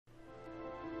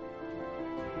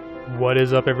What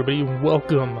is up, everybody?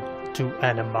 Welcome to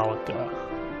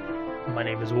Animallica. My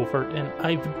name is Wolfert, and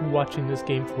I've been watching this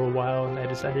game for a while, and I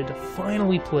decided to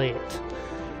finally play it.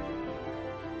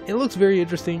 It looks very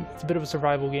interesting. It's a bit of a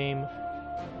survival game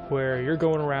where you're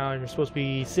going around, you're supposed to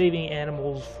be saving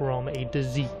animals from a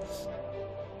disease.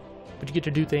 But you get to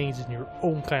do things in your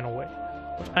own kind of way,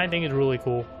 which I think is really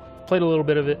cool. Played a little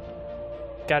bit of it.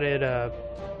 Got it, I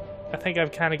think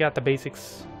I've kind of got the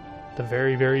basics, the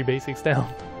very, very basics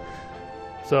down.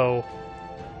 So,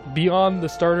 beyond the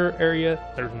starter area,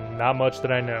 there's not much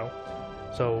that I know.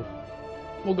 So,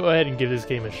 we'll go ahead and give this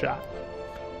game a shot.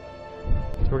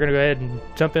 So we're going to go ahead and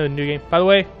jump into a new game. By the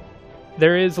way,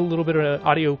 there is a little bit of an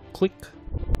audio click.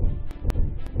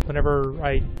 Whenever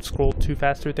I scroll too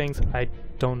fast through things, I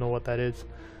don't know what that is.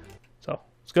 So,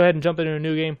 let's go ahead and jump into a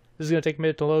new game. This is going to take a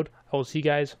minute to load. I will see you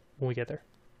guys when we get there.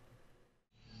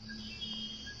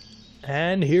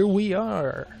 And here we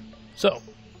are. So,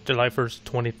 July 1st,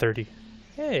 2030.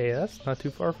 Hey, that's not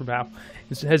too far from now.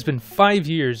 It has been 5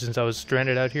 years since I was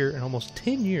stranded out here, and almost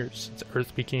 10 years since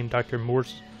Earth became Dr.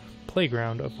 Moore's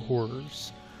playground of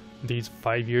horrors. These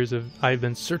 5 years I've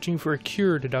been searching for a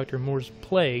cure to Dr. Moore's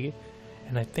plague,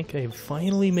 and I think I have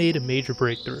finally made a major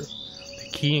breakthrough. The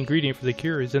key ingredient for the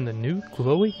cure is in the new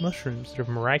glowing mushrooms that have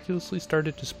miraculously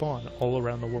started to spawn all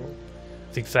around the world.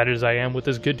 As excited as I am with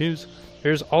this good news,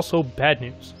 there's also bad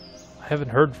news. I haven't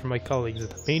heard from my colleagues at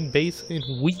the main base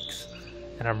in weeks,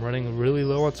 and I'm running really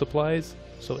low on supplies,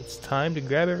 so it's time to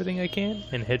grab everything I can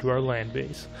and head to our land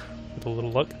base. With a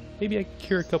little luck, maybe I can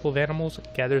cure a couple of animals,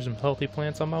 gather some healthy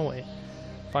plants on my way,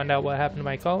 find out what happened to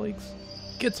my colleagues,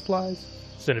 get supplies,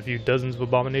 send a few dozens of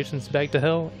abominations back to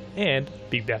hell, and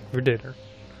be back for dinner.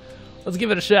 Let's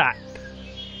give it a shot.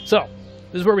 So,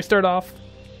 this is where we start off.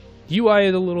 UI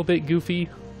is a little bit goofy.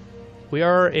 We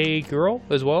are a girl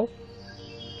as well.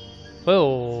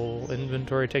 Well,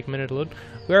 inventory take a minute to load.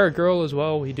 We are a girl as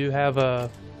well. We do have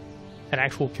an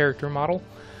actual character model.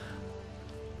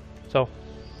 So,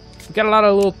 we've got a lot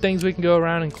of little things we can go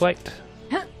around and collect.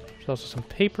 There's also some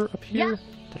paper up here.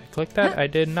 Did I collect that? I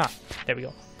did not. There we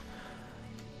go.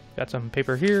 Got some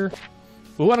paper here.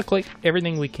 We want to collect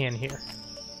everything we can here,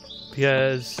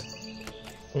 because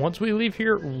once we leave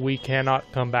here, we cannot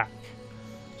come back.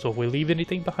 So if we leave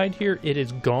anything behind here, it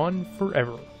is gone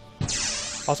forever.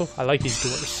 Also, I like these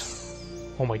doors.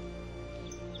 Oh my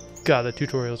god, the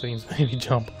tutorial things made me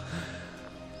jump.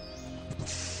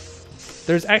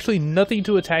 There's actually nothing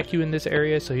to attack you in this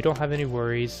area, so you don't have any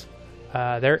worries.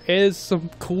 There is some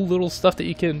cool little stuff that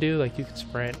you can do, like you can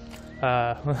sprint.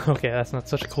 Okay, that's not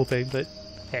such a cool thing, but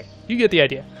hey, you get the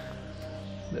idea.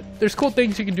 There's cool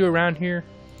things you can do around here.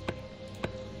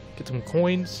 Get some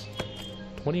coins.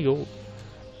 20 gold.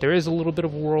 There is a little bit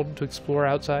of a world to explore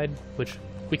outside, which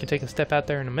we can take a step out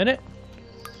there in a minute.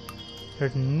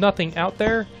 There's nothing out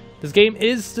there. This game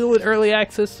is still in early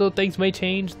access, so things may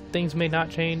change, things may not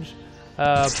change.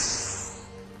 I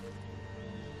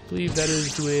believe that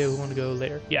is the way we want to go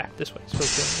later. Yeah, this way.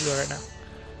 Supposed to go right now.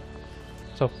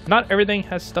 So, not everything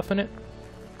has stuff in it.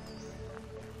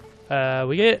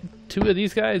 We get 2 of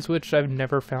these guys, which I've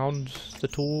never found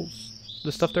the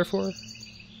stuff there for.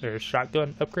 There's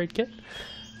shotgun upgrade kit.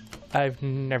 I've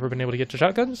never been able to get to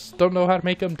shotguns. Don't know how to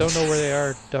make them. Don't know where they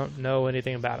are. Don't know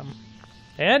anything about them.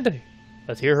 And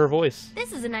let's hear her voice.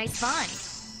 This is a nice find.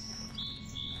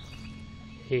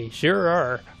 Hey, sure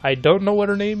are. I don't know what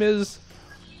her name is,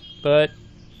 but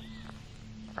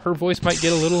her voice might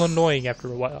get a little annoying after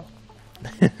a while.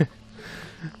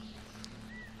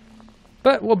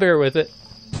 But we'll bear with it.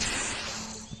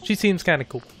 She seems kind of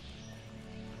cool.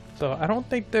 So I don't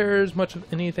think there's much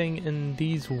of anything in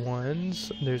these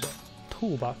ones. There's a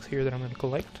toolbox here that I'm going to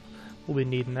collect. We'll be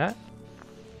needing that.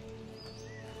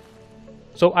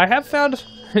 So I have found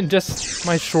in just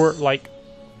my short, like,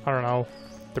 I don't know,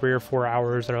 3 or 4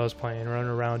 hours that I was playing,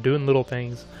 running around, doing little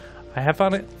things, I have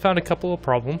found a couple of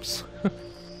problems.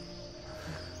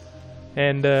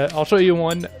 And I'll show you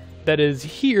one that is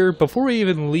here before we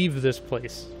even leave this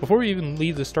place. Before we even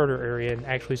leave the starter area and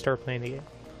actually start playing the game.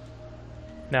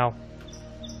 Now,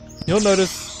 you'll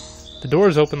notice the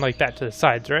doors open like that to the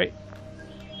sides, right?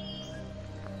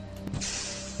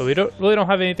 But we really don't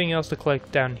have anything else to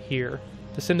collect down here.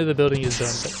 This end of the building is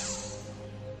done,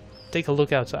 but take a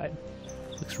look outside.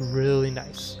 Looks really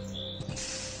nice.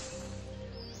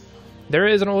 There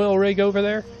is an oil rig over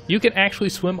there. You can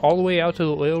actually swim all the way out to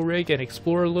the oil rig and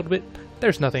explore a little bit.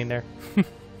 There's nothing there.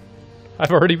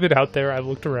 I've already been out there. I've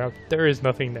looked around. There is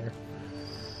nothing there.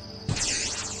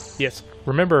 Yes,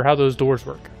 remember how those doors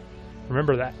work.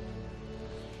 Remember that.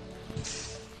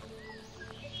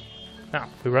 Now,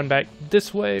 if we run back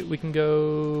this way, we can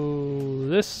go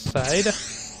this side.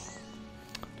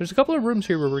 there's a couple of rooms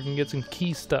here where we can get some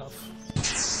key stuff.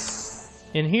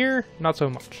 In here, not so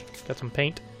much. Got some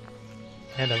paint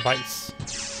and a vice.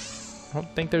 I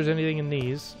don't think there's anything in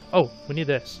these. Oh, we need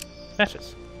this.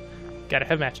 Matches. Gotta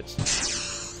have matches.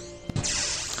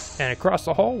 And across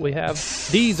the hall, we have,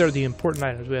 these are the important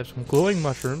items. We have some glowing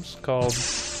mushrooms called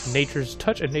Nature's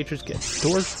Touch and Nature's Gift.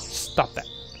 Doors, stop that.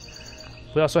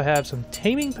 We also have some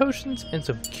taming potions and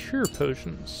some cure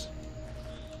potions.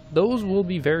 Those will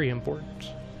be very important.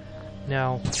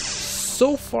 Now,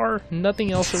 so far,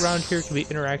 nothing else around here can be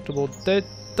interactable.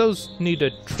 Those need a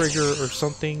trigger or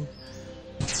something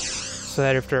so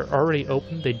that if they're already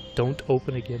open, they don't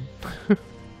open again.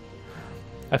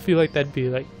 I feel like that'd be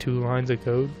like 2 lines of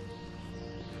code.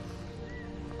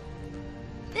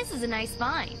 This is a nice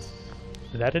find.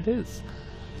 That it is.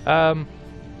 Actually,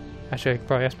 I could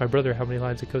probably ask my brother how many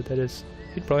lines of code that is.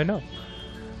 He'd probably know.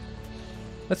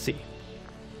 Let's see.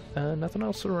 Nothing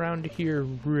else around here,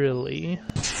 really.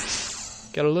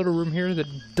 Got a little room here that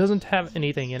doesn't have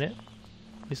anything in it.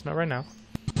 At least not right now.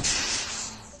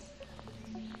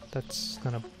 That's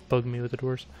gonna bug me with the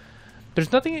doors.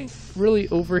 There's nothing really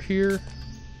over here.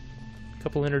 A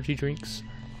couple energy drinks.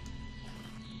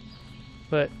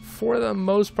 But for the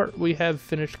most part, we have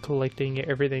finished collecting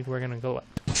everything we're gonna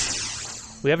collect.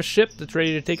 We have a ship that's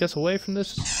ready to take us away from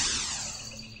this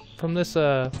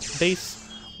base.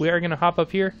 We are gonna hop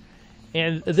up here,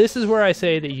 and this is where I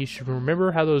say that you should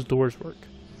remember how those doors work.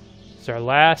 It's our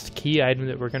last key item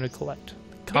that we're gonna collect: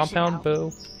 compound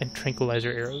bow and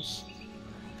tranquilizer arrows.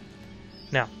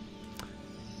 Now,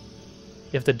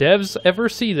 if the devs ever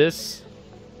see this,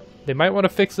 they might want to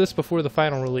fix this before the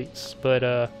final release,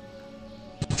 but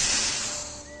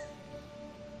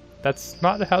that's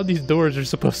not how these doors are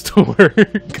supposed to work.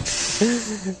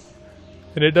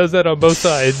 And it does that on both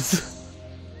sides.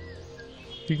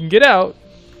 You can get out,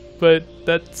 but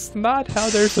that's not how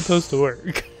they're supposed to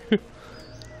work.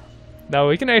 Now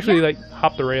we can actually like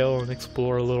hop the rail and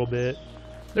explore a little bit.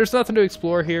 There's nothing to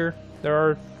explore here. There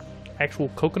are actual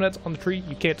coconuts on the tree.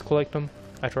 You can't collect them.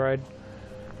 I tried.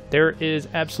 There is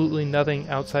absolutely nothing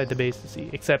outside the base to see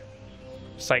except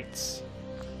sights.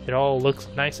 It all looks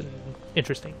nice and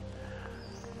interesting.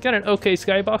 Got an okay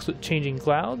skybox with changing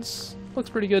clouds. Looks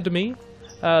pretty good to me.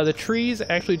 The trees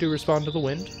actually do respond to the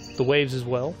wind. The waves as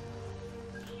well.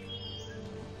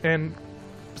 And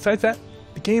besides that,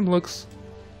 the game looks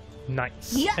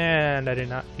nice. Yeah. And I did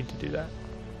not need to do that.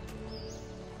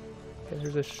 Okay,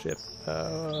 there's a ship.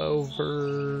 Over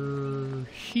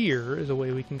here is a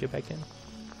way we can get back in.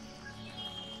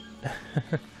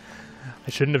 I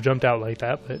shouldn't have jumped out like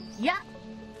that, but yeah.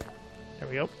 There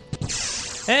we go.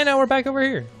 And now we're back over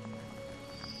here.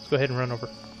 Let's go ahead and run over.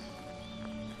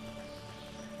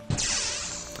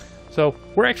 So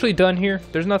we're actually done here.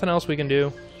 There's nothing else we can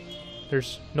do.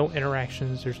 There's no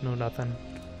interactions. There's no nothing.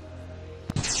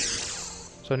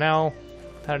 So now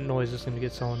that noise is going to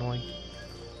get so annoying.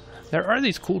 There are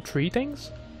these cool tree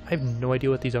things. I have no idea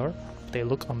what these are. They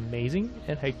look amazing,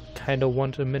 and I kind of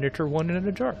want a miniature one in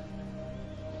a jar.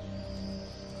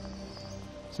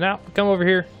 So now, come over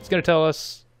here. It's going to tell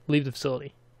us, leave the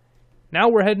facility. Now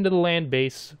we're heading to the land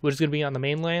base, which is going to be on the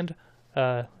mainland.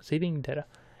 Saving data.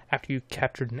 After you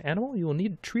captured an animal, you will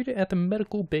need to treat it at the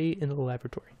medical bay in the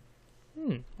laboratory.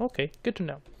 Okay, good to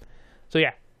know. So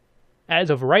yeah, as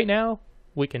of right now,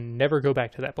 we can never go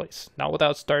back to that place. Not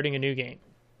without starting a new game.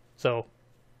 So,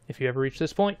 if you ever reach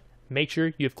this point, make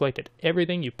sure you've collected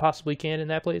everything you possibly can in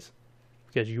that place,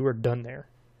 because you are done there.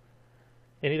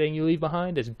 Anything you leave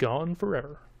behind is gone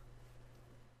forever.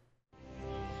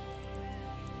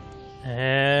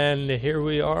 And here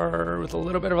we are with a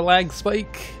little bit of a lag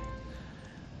spike.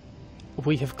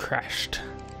 We have crashed.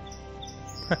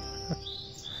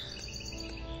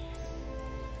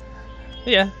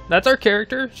 Yeah, that's our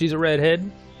character. She's a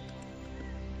redhead.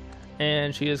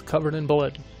 And she is covered in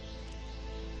blood.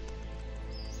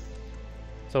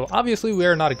 So obviously we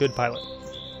are not a good pilot.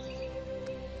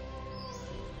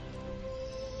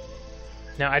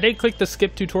 Now I did click the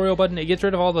skip tutorial button. It gets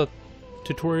rid of all the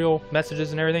tutorial messages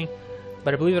and everything,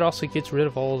 but I believe it also gets rid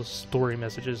of all the story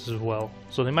messages as well.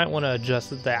 So they might want to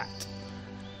adjust that.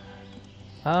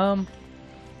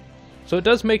 So it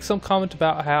does make some comment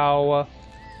about how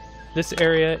this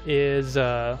area is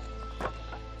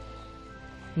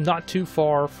not too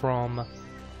far from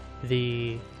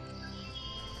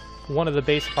one of the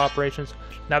base of operations.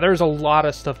 Now there's a lot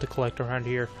of stuff to collect around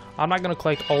here. I'm not going to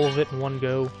collect all of it in one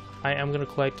go. I am going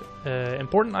to collect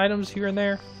important items here and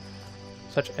there,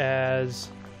 such as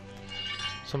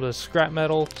some of the scrap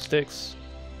metal sticks,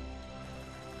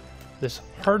 this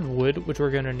hardwood, which we're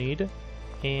going to need,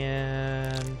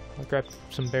 and I'll grab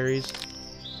some berries.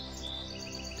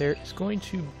 there is going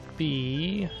to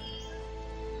be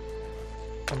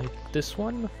only this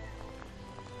one.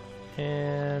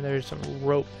 And there's some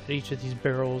rope at each of these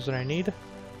barrels that I need.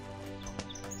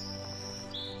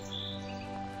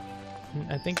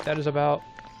 And I think that is about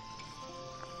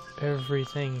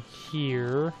everything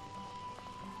here.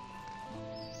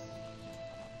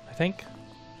 I think.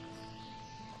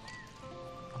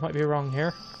 I might be wrong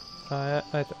here.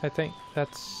 I think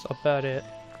that's about it.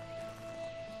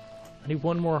 I need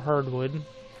one more hardwood.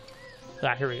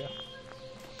 Ah, here we go.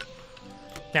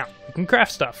 Now, you can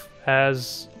craft stuff,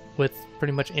 as with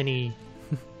pretty much any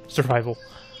survival.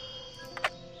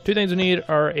 Two things we need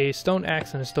are a stone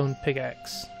axe and a stone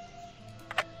pickaxe.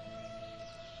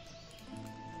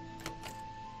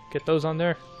 Get those on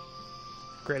there.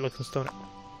 Great looking stone.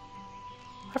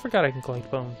 I forgot I can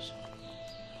collect bones.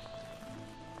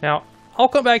 Now, I'll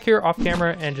come back here off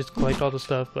camera and just collect all the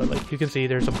stuff, but like you can see,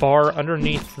 there's a bar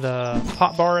underneath the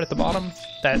hot bar at the bottom.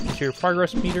 That is your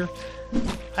progress meter.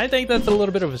 I think that's a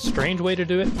little bit of a strange way to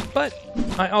do it, but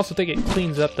I also think it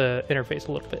cleans up the interface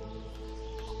a little bit.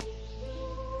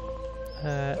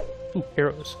 Ooh,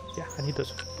 arrows. Yeah, I need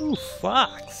those. Ooh,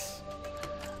 fox.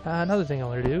 Another thing I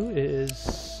want to do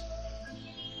is...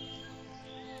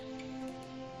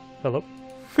 Hello?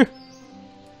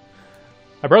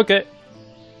 I broke it!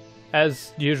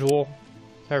 As usual.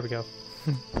 There we go.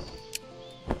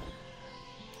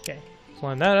 Okay, let's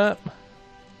line that up.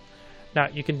 Now,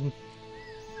 you can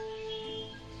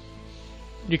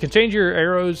change your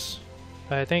arrows.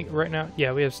 I think right now,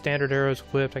 yeah, we have standard arrows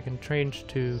equipped. I can change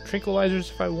to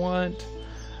tranquilizers if I want.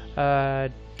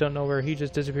 Don't know where he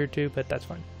just disappeared to, but that's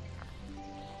fine.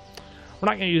 We're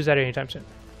not going to use that anytime soon.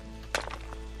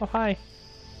 Oh, hi.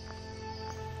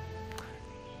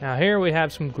 Now here we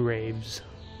have some graves.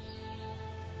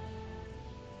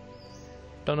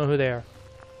 Don't know who they are.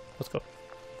 Let's go.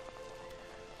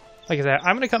 Like I said,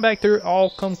 I'm going to come back through. I'll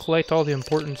come collect all the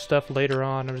important stuff later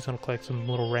on. I'm just going to collect some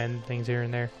little random things here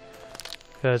and there.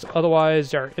 Because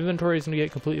otherwise our inventory is going to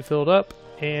get completely filled up.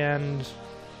 And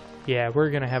yeah, we're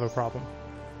going to have a problem.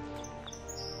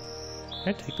 Can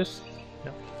I take this?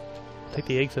 No. I'll take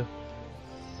the eggs though.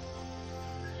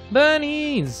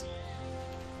 Bunnies!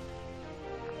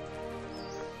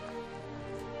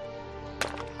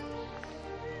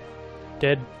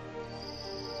 Dead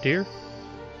deer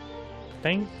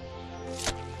thing.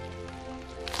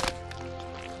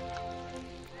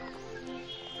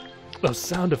 Those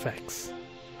sound effects.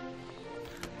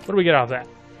 What do we get out of that?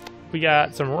 We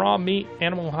got some raw meat,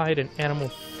 animal hide, and animal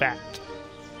fat.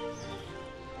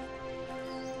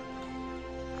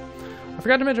 I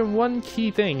forgot to mention one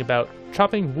key thing about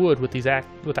chopping wood with these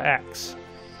with the axe.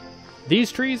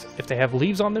 These trees, if they have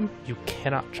leaves on them, you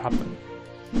cannot chop them.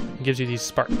 It gives you these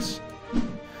sparks.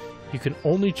 You can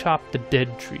only chop the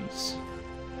dead trees.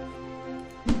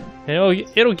 And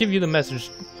it'll give you the message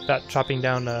about chopping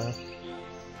down,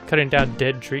 cutting down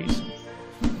dead trees.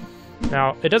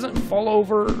 Now, it doesn't fall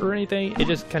over or anything, it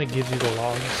just kind of gives you the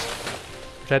logs,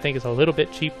 which I think is a little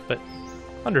bit cheap, but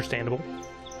understandable.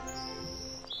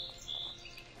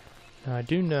 Now, I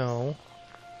do know...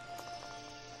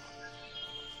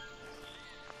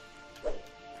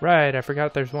 Right, I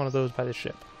forgot there's one of those by the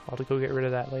ship. I'll have to go get rid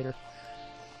of that later.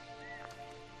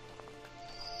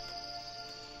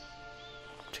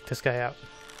 Check this guy out.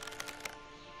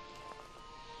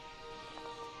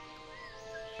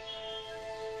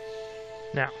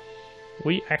 Now,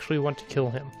 we actually want to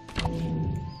kill him.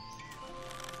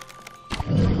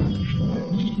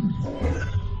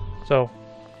 So,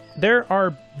 there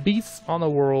are beasts on the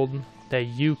world that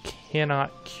you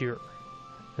cannot cure.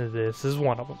 This is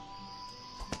one of them.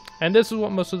 And this is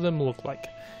what most of them look like.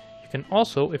 You can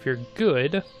also, if you're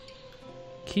good,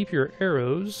 keep your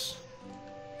arrows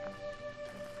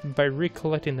by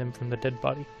recollecting them from the dead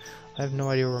body. I have no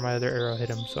idea where my other arrow hit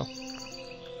him, so...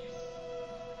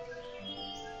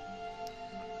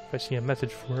 If I see a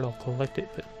message for it, I'll collect it,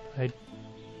 but I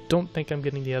don't think I'm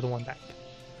getting the other one back.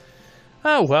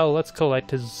 Oh well, let's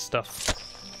collect his stuff.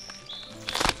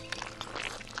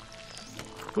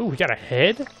 Ooh, we got a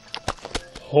head?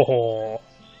 Oh,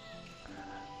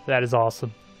 that is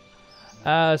awesome.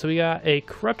 So we got a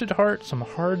corrupted heart, some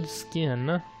hard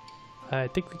skin. I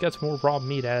think we got some more raw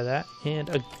meat out of that, and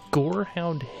a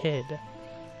gorehound head.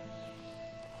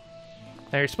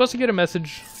 Now you're supposed to get a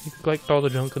message. You can collect all the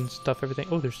junk and stuff, everything.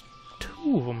 Oh, there's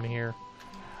 2 of them here.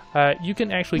 You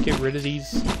can actually get rid of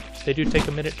these. They do take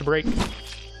a minute to break.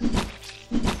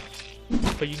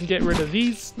 But you can get rid of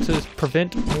these to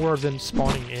prevent more of them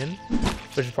spawning in.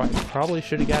 Which is probably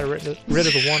should have got rid of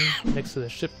the one next to the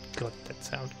ship. God, that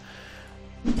sound.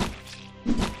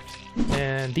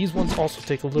 And these ones also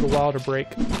take a little while to break.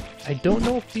 I don't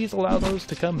know if these allow those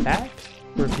to come back,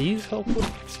 or if these help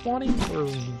with spawning, or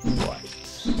what.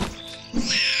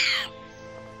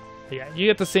 But yeah, you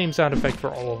get the same sound effect for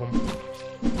all of them.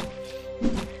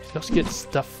 You also get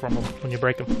stuff from them when you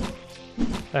break them.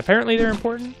 Apparently they're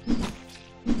important,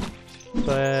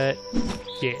 but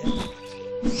yeah.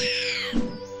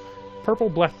 Purple,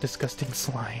 black, disgusting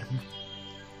slime.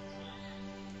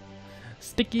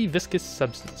 Sticky, viscous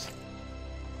substance.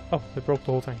 Oh, they broke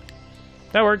the whole thing.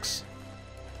 That works.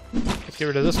 Let's get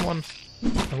rid of this one,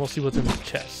 and we'll see what's in this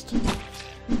chest.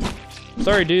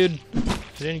 Sorry, dude.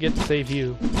 I didn't get to save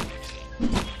you.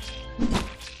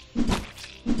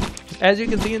 As you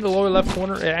can see in the lower left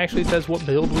corner, it actually says what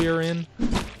build we are in.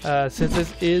 Since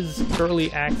this is early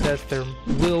access, there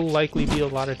will likely be a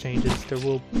lot of changes. There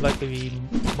will likely be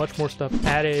much more stuff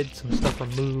added, some stuff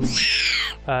removed,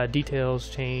 details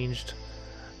changed.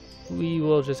 We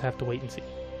will just have to wait and see.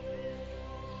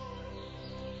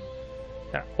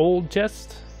 Now, old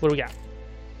chest, what do we got?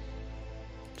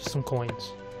 Just some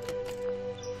coins.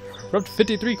 We're up to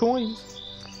 53 coins.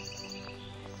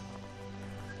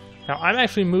 Now, I'm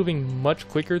actually moving much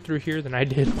quicker through here than I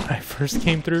did when I first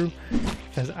came through.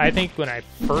 Because I think when I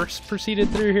first proceeded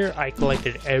through here, I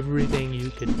collected everything you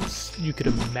could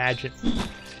imagine.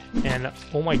 And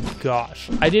oh my gosh,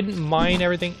 I didn't mine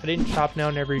everything. I didn't chop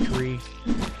down every tree.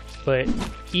 But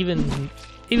even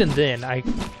then, I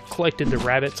collected the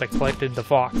rabbits, I collected the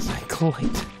fox, I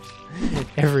collected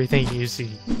everything you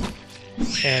see.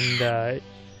 And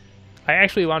I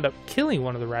actually wound up killing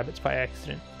one of the rabbits by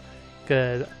accident.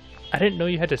 Because I didn't know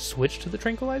you had to switch to the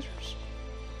tranquilizers.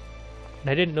 And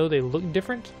I didn't know they looked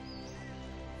different.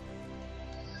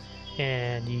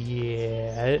 And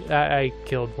yeah, I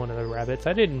killed one of the rabbits.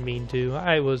 I didn't mean to.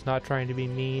 I was not trying to be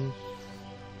mean.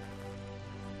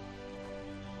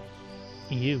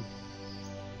 You.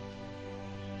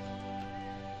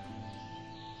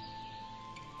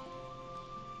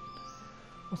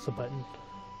 What's the button?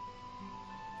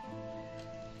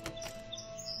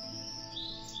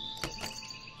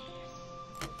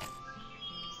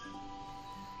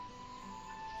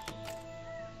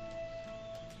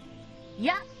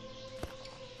 Yeah.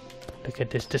 Look at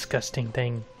this disgusting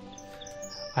thing.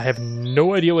 I have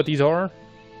no idea what these are.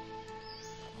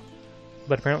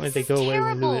 But apparently they go away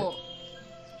when we do it.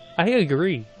 I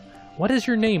agree. What is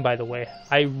your name, by the way?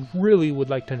 I really would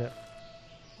like to know.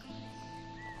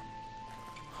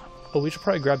 Oh, we should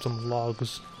probably grab some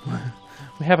logs.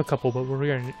 We have a couple, but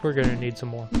we're gonna need some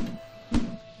more.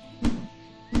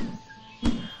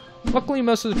 Luckily,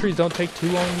 most of the trees don't take too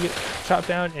long to get chopped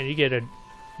down, and you get a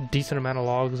decent amount of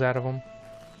logs out of them.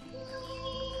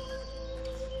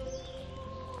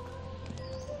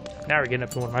 Now we're getting up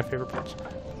to one of my favorite parts.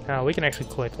 Now we can actually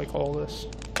collect like all this.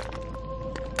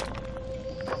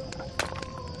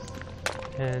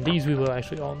 And these we will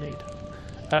actually all need.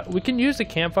 We can use the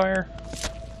campfire.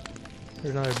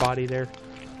 There's another body there.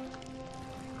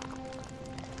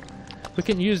 We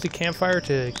can use the campfire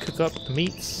to cook up the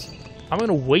meats. I'm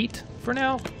gonna wait for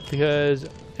now because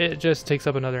it just takes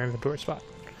up another inventory spot.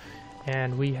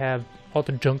 And we have all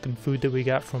the junk and food that we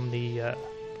got from the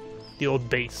old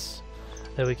base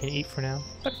that we can eat for now.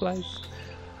 Butterflies.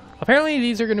 Apparently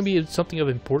these are going to be something of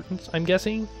importance, I'm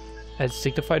guessing, as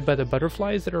signified by the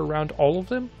butterflies that are around all of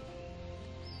them.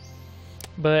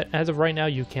 But as of right now,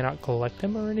 you cannot collect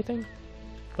them or anything.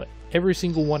 But every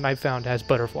single one I've found has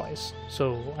butterflies,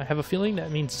 so I have a feeling that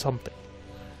means something.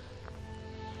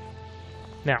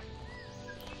 Now,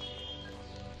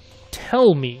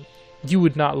 tell me you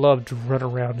would not love to run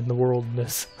around in the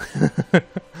wilderness.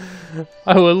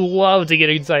 I would love to get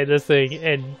inside this thing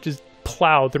and just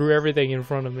plow through everything in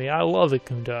front of me. I love the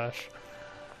Countach.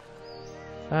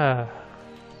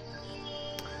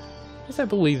 Yes, I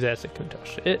believe that's the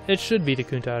Countach. It should be the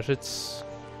Countach. It's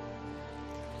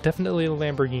definitely a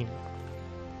Lamborghini.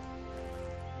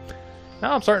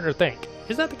 Now I'm starting to think,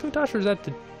 is that the Countach or is that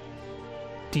the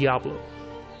Diablo?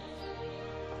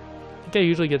 I think I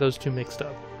usually get those two mixed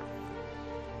up.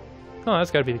 Oh,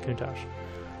 that's gotta be the Countach.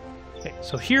 Okay,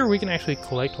 so here we can actually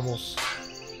collect almost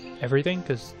everything,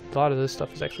 because a lot of this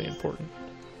stuff is actually important.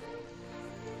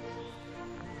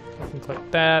 So I can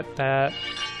collect that,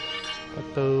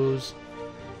 collect those.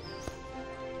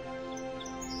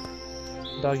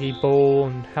 Doggy bowl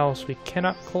and house we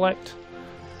cannot collect.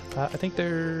 I think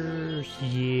there's,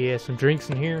 yeah, some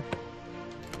drinks in here.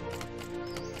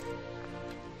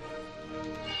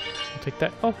 I'll take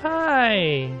that. Oh,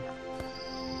 hi!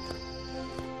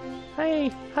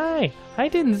 Hi! I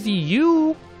didn't see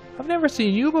you! I've never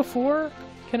seen you before!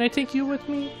 Can I take you with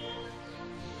me?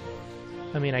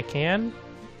 I mean, I can.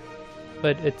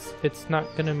 but it's not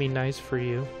gonna be nice for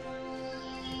you.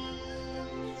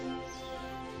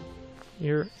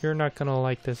 You're not gonna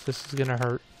like this. This is gonna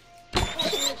hurt.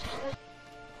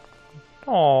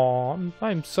 Aw,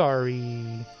 I'm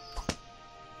sorry.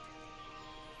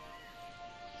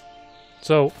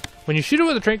 So, when you shoot it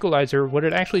with a tranquilizer, what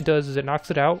it actually does is it knocks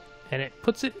it out, and it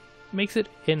makes it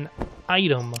an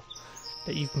item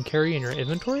that you can carry in your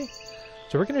inventory.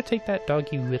 So we're gonna take that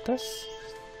doggy with us.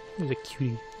 He's a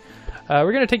cutie.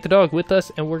 We're gonna take the dog with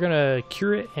us, and we're gonna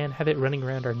cure it and have it running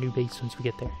around our new base once we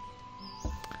get there.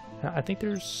 Now, I think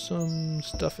there's some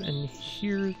stuff in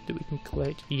here that we can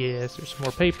collect. Yes, there's some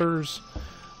more papers.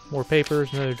 More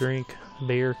papers, another drink, a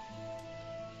beer.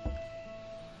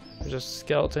 There's a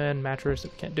skeleton, mattress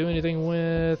that we can't do anything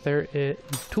with. There is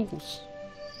tools.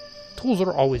 Tools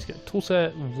are always good. Tool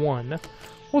set 1. What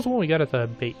was the one we got at the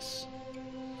base?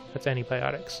 That's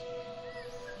antibiotics.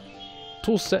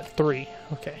 Tool set 3.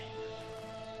 Okay.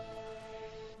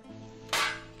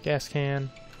 Gas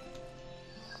can.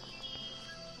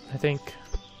 I think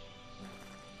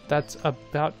that's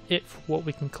about it for what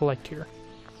we can collect here.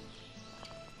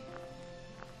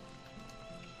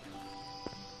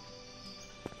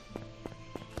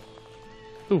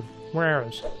 Ooh, more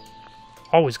arrows.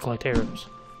 Always collect arrows.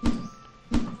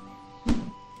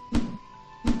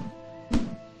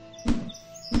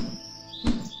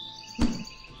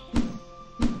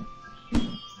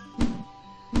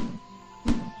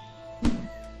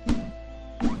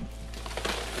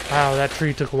 Wow, that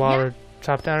tree took a while to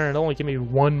chop down, and it only gave me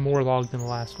one more log than the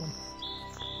last one.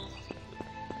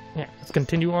 Yeah, let's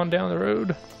continue on down the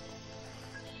road.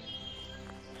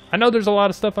 I know there's a lot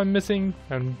of stuff I'm missing.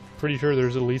 I'm pretty sure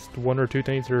there's at least 1 or 2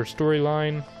 things that are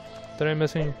storyline that I'm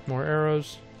missing. More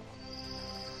arrows.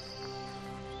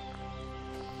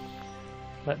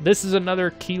 But this is another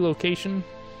key location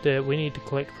that we need to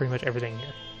collect pretty much everything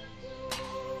here.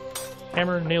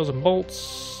 Hammer, nails and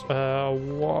bolts,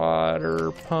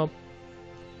 water pump.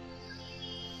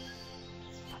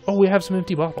 Oh, we have some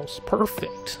empty bottles.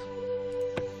 Perfect.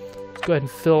 Let's go ahead and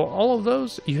fill all of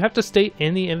those. You have to stay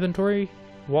in the inventory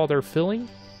while they're filling,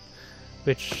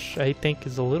 which I think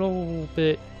is a little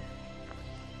bit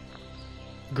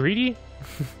greedy.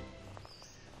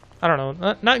 I don't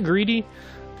know, not greedy,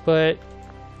 but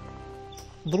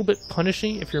a little bit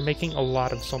punishing if you're making a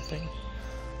lot of something.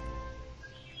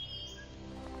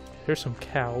 Here's some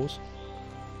cows.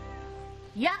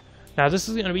 Yeah. Now this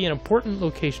is going to be an important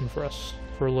location for us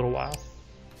for a little while.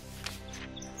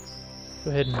 Go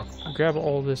ahead and grab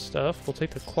all this stuff. We'll take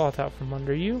the cloth out from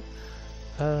under you.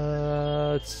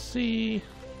 Let's see.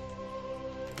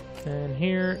 And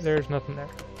here, there's nothing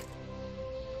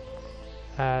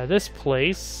there. This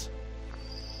place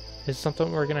is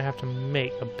something we're going to have to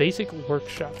make. A basic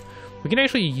workshop. We can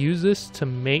actually use this to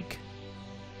make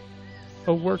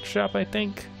a workshop, I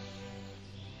think.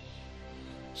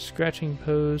 Scratching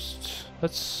post.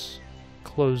 Let's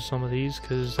close some of these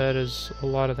because that is a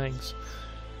lot of things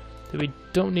that we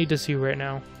don't need to see right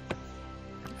now.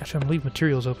 Actually, I'm gonna leave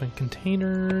materials open.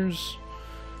 Containers,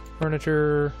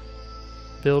 furniture,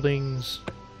 buildings,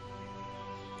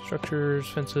 structures,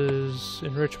 fences,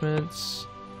 enrichments,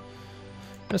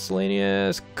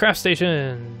 miscellaneous, craft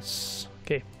stations.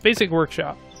 Okay, basic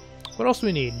workshop. What else do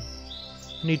we need?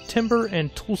 We need timber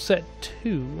and tool set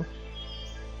 2.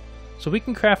 So we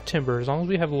can craft timber. As long as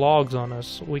we have logs on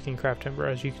us, we can craft timber,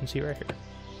 as you can see right here.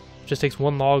 It just takes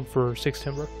 1 log for 6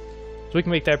 timber. So we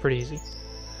can make that pretty easy.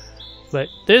 But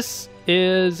this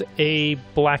is a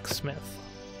blacksmith.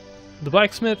 The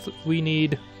blacksmith, we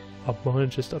need a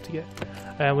bunch of stuff to get.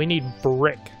 And we need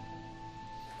brick.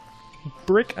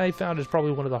 Brick, I found, is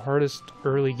probably one of the hardest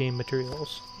early game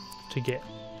materials to get.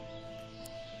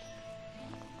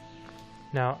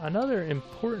 Now, another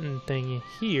important thing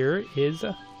here is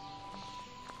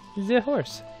the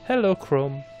horse. Hello,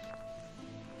 Chrome.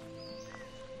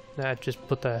 I just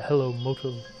put the hello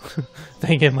moto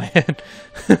thing in my head.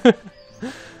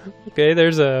 Okay,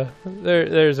 there's a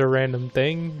random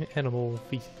thing. Animal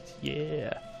feast.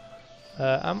 Yeah.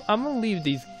 I'm gonna leave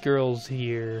these girls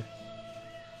here.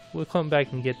 We'll come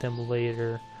back and get them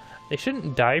later. They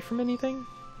shouldn't die from anything.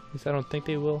 At least I don't think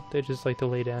they will. They just like to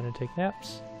lay down and take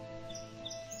naps.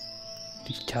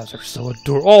 These cows are so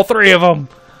adorable. All 3 of them!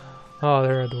 Oh,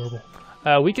 they're adorable.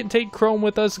 We can take Chrome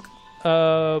with us.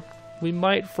 We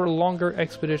might for longer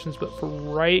expeditions, but for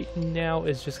right now,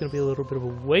 it's just going to be a little bit of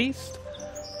a waste.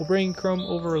 We'll bring Chrome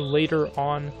over later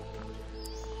on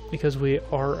because we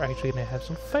are actually going to have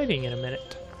some fighting in a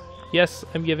minute. Yes,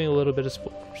 I'm giving a little bit of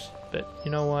spoilers, but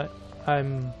you know what?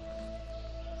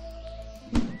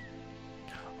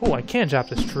 Oh, I can chop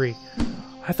this tree.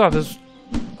 I thought this...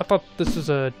 I thought this was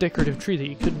a decorative tree that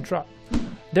you couldn't drop.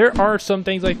 There are some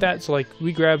things like that. So like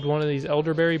we grabbed one of these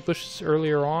elderberry bushes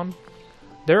earlier on.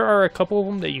 There are a couple of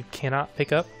them that you cannot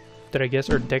pick up that I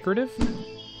guess are decorative.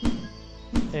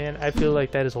 And I feel like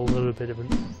that is a little bit of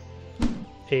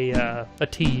a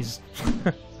tease.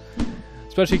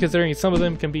 Especially considering some of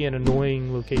them can be in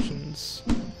annoying locations.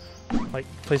 Like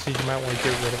places you might want to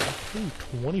get rid of.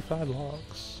 Ooh, 25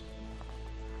 logs.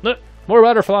 Look! More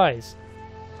butterflies!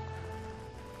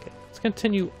 Okay, let's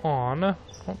continue on. I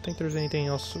don't think there's anything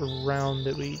else around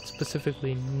that we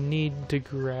specifically need to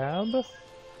grab.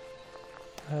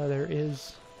 There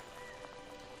is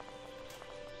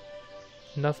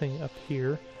nothing up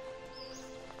here.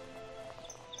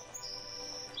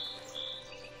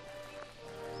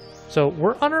 So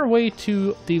we're on our way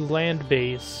to the land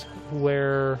base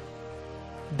where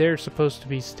they're supposed to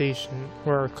be stationed,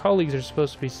 where our colleagues are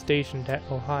supposed to be stationed at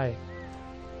Ohio.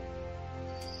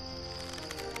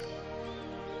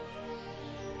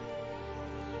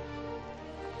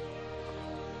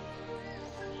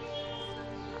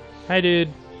 Hi,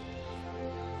 dude.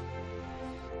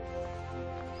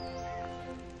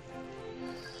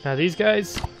 Now these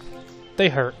guys, they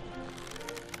hurt.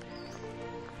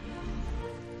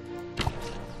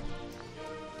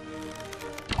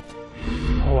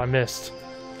 Oh, I missed.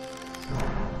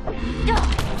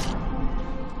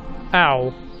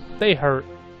 Ow. They hurt.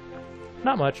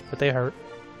 Not much, but they hurt.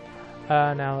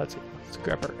 Now let's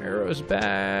grab our arrows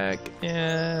back,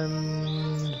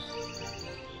 and...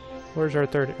 where's our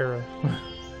third arrow?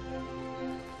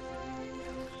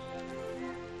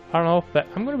 I don't know, but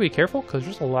I'm going to be careful, because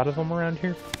there's a lot of them around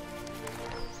here.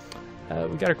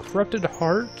 We got a corrupted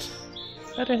heart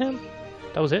out of him.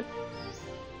 That was it?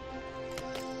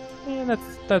 Yeah,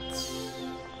 that's...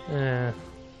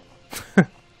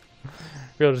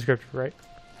 real descriptive, right?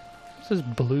 This is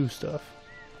blue stuff.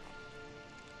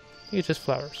 It's just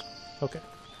flowers. Okay.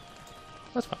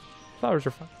 That's fine. Flowers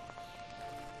are fine.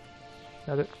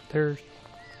 Now that there's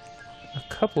a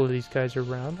couple of these guys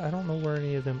around, I don't know where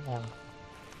any of them are.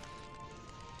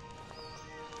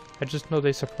 I just know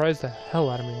they surprised the hell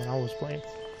out of me when I was playing.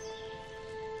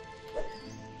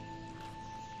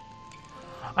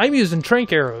 I'm using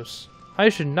trank arrows. I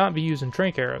should not be using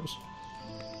trank arrows.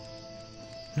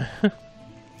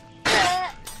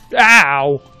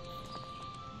 Ow!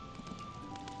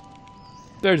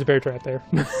 There's a bear trap there.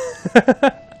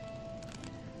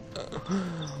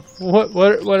 What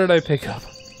did I pick up?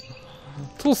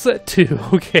 Tool set 2,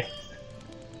 okay.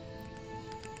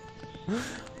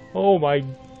 Oh my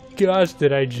gosh,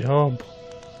 did I jump.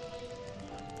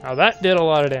 Now that did a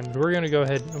lot of damage. We're gonna go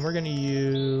ahead and we're gonna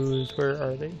use, where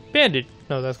are they? Bandage!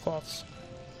 No, that's cloths.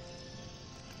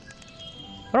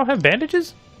 I don't have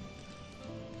bandages?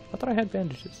 I thought I had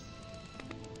bandages.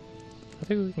 I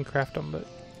think we can craft them, but...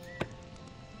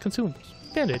 consumables.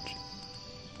 Bandage.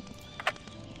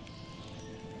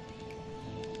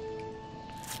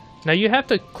 Now you have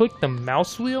to click the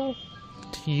mouse wheel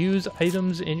to use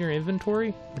items in your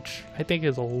inventory, which I think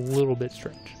is a little bit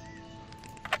strange.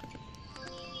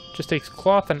 Just takes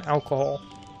cloth and alcohol.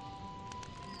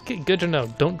 Okay, good to know.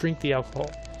 Don't drink the alcohol.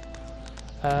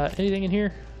 Anything in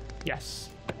here? Yes.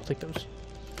 I'll take those.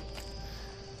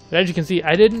 But as you can see,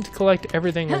 I didn't collect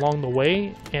everything along the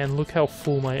way, and look how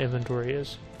full my inventory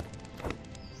is.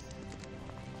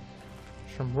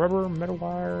 Some rubber, metal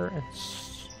wire, and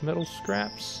metal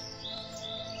scraps.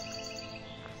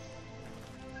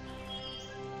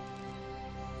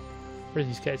 Where are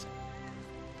these guys?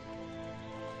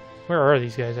 Where are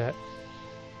these guys at?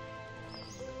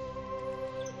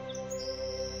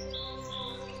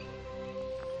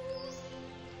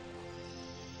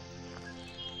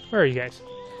 Where are you guys?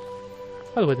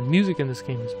 By the way, the music in this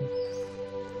game is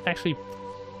actually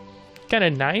kind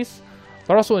of nice,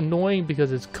 but also annoying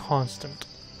because it's constant.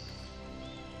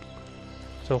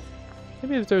 So,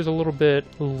 maybe if there's a little bit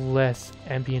less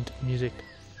ambient music.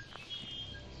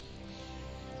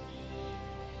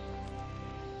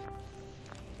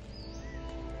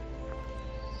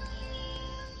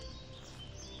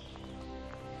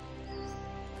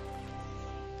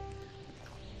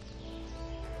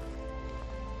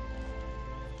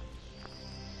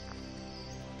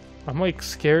 I'm like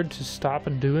scared to stop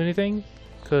and do anything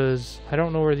because I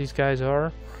don't know where these guys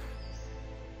are.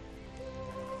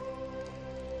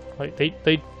 Like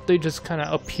they just kind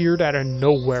of appeared out of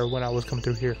nowhere when I was coming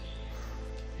through here.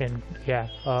 And yeah,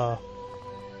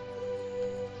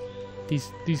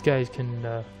 these guys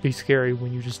can be scary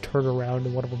when you just turn around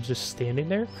and one of them's just standing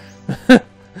there.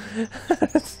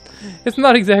 It's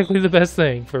not exactly the best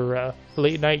thing for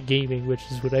late night gaming, which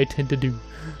is what I tend to do.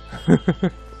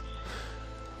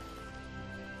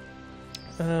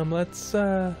 Let's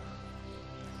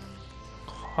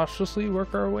cautiously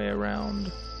work our way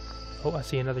around. Oh, I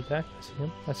see another guy. I see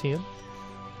him. I see him.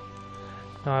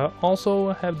 Now, I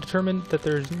also have determined that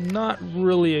there's not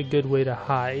really a good way to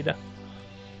hide.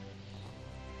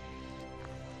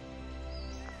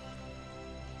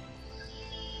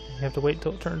 You have to wait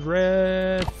until it turns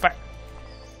red. Fire!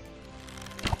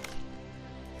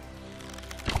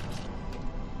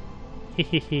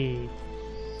 Hehehe.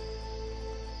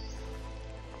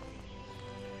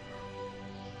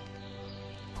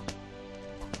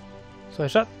 So I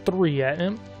shot 3 at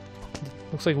him.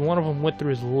 Looks like one of them went through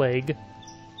his leg.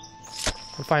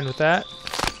 I'm fine with that.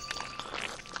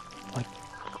 My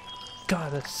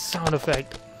God, that sound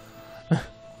effect. That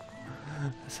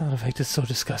sound effect is so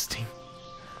disgusting.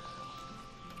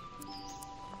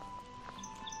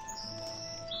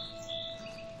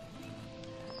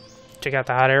 Check out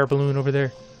the hot air balloon over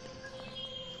there.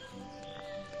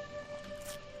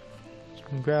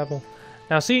 Some gravel.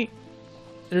 Now see,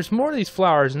 there's more of these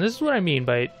flowers, and this is what I mean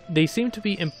by it. They seem to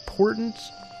be important,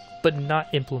 but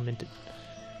not implemented.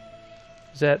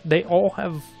 Is that they all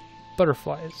have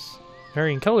butterflies.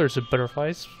 Varying colors of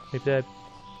butterflies. Maybe that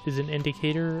is an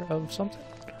indicator of something.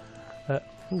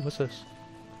 Ooh, what's this?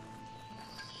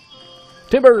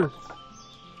 Timber!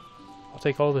 I'll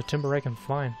take all the timber I can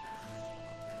find.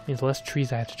 Means less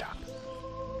trees I have to chop.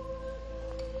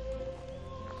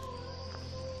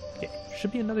 Okay,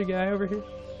 should be another guy over here.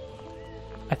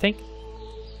 I think.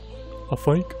 I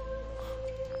think.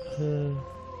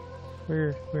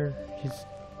 Where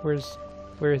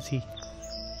is he?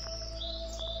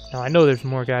 Now I know there's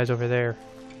more guys over there.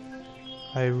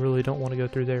 I really don't want to go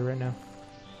through there right now.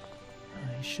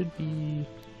 He should be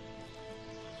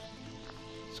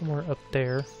somewhere up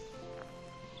there.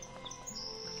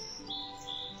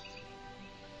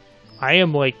 I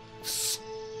am like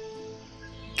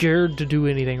scared to do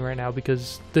anything right now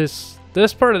because this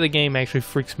part of the game actually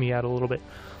freaks me out a little bit.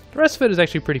 The rest of it is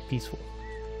actually pretty peaceful.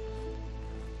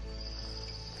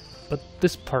 But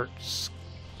this part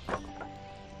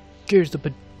scares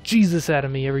the bejesus out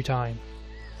of me every time.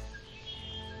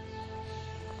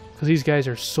 Because these guys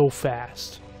are so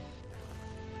fast.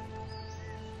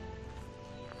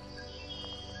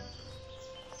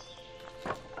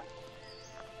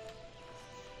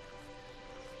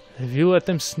 If you let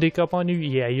them sneak up on you,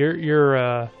 yeah,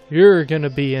 you're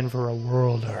gonna be in for a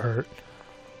world of hurt.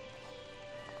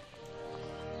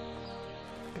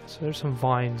 Okay, so there's some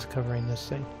vines covering this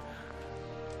thing.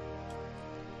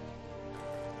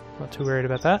 Not too worried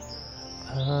about that.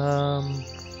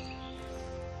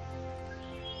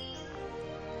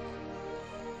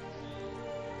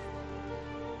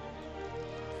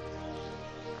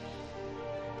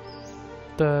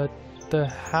 The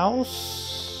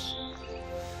house.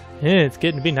 Yeah, it's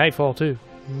getting to be nightfall too.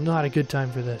 Not a good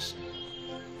time for this.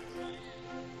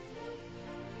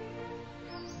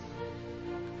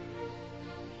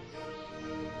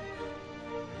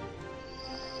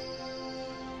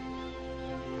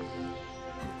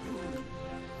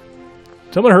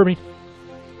 Someone hurt me.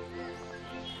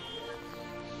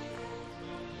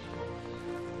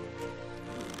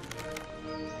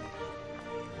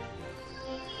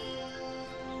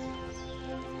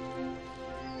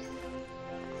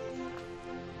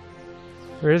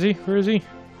 Where is he? Where is he?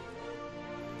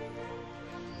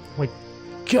 Oh my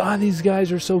God, these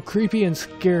guys are so creepy and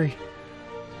scary.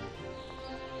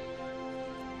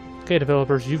 Okay,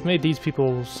 developers, you've made these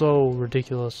people so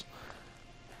ridiculous.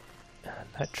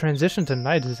 That transition to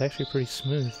night is actually pretty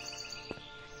smooth.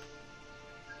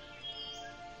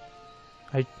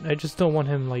 I just don't want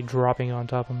him like dropping on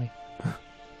top of me.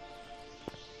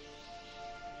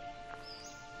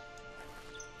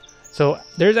 So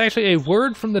there's actually a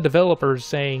word from the developers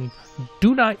saying,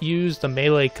 do not use the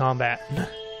melee combat.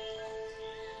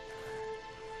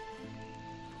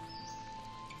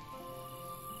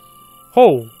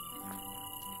 Oh!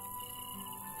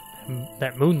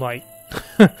 That moonlight.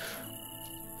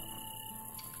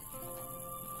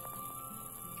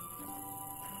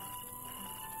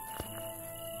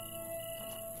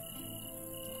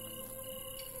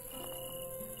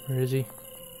 Where is he?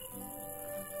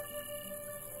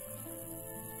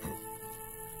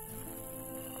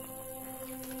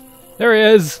 There he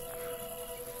is!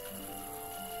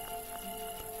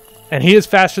 And he is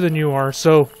faster than you are,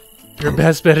 so your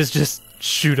best bet is just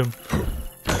shoot him.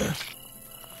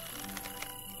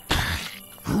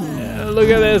 Yeah, look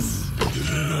at this!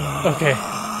 Okay.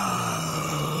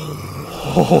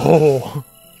 Oh.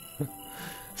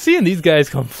 Seeing these guys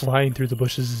come flying through the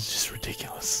bushes is just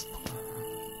ridiculous.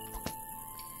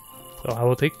 So I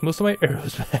will take most of my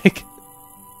arrows back.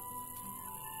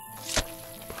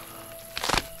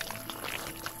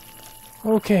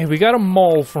 Okay, we got a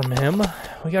maul from him.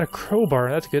 We got a crowbar.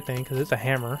 That's a good thing because it's a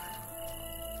hammer.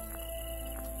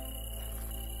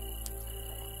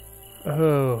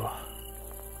 Oh.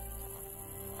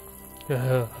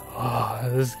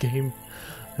 This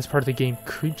part of the game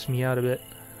creeps me out a bit.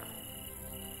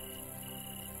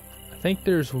 I think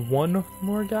there's one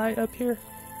more guy up here.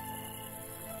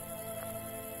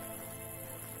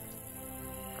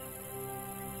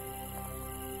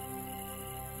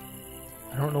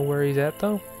 I don't know where he's at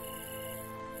though.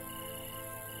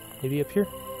 Maybe up here.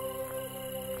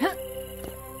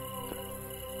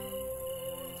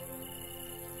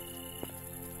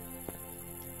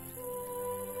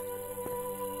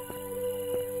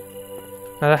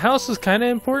 Now the house is kind of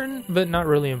important, but not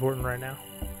really important right now.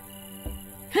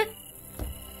 So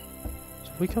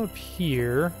if we come up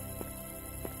here,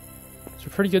 it's a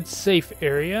pretty good safe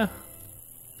area.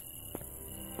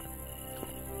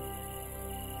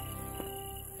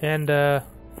 And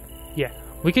yeah,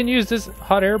 we can use this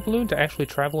hot air balloon to actually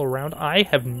travel around. I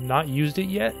have not used it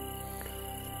yet,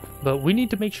 but we need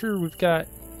to make sure we've got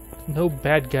no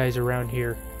bad guys around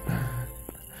here.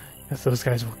 Because those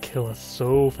guys will kill us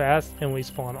so fast, and we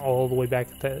spawn all the way back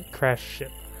at the crash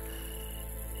ship.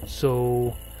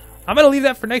 So I'm going to leave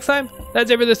that for next time.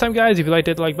 That's it for this time, guys. If you liked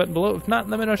it, hit the like button below. If not,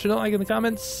 let me know what you don't like in the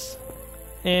comments.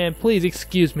 And please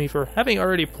excuse me for having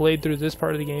already played through this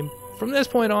part of the game. From this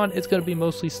point on, it's going to be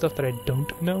mostly stuff that I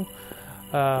don't know.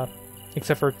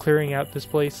 Except for clearing out this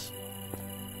place.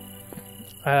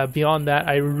 Beyond that,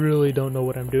 I really don't know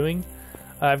what I'm doing.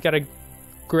 I've got a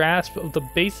grasp of the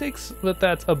basics, but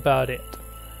that's about it.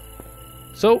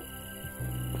 So,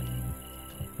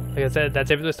 like I said,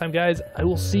 that's it for this time, guys. I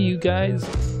will see you guys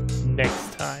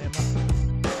next time.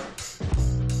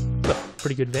 Oh,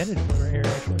 pretty good vantage point right here,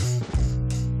 actually.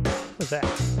 What's that?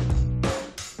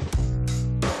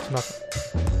 It's nothing.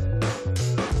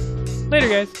 Later,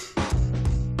 guys.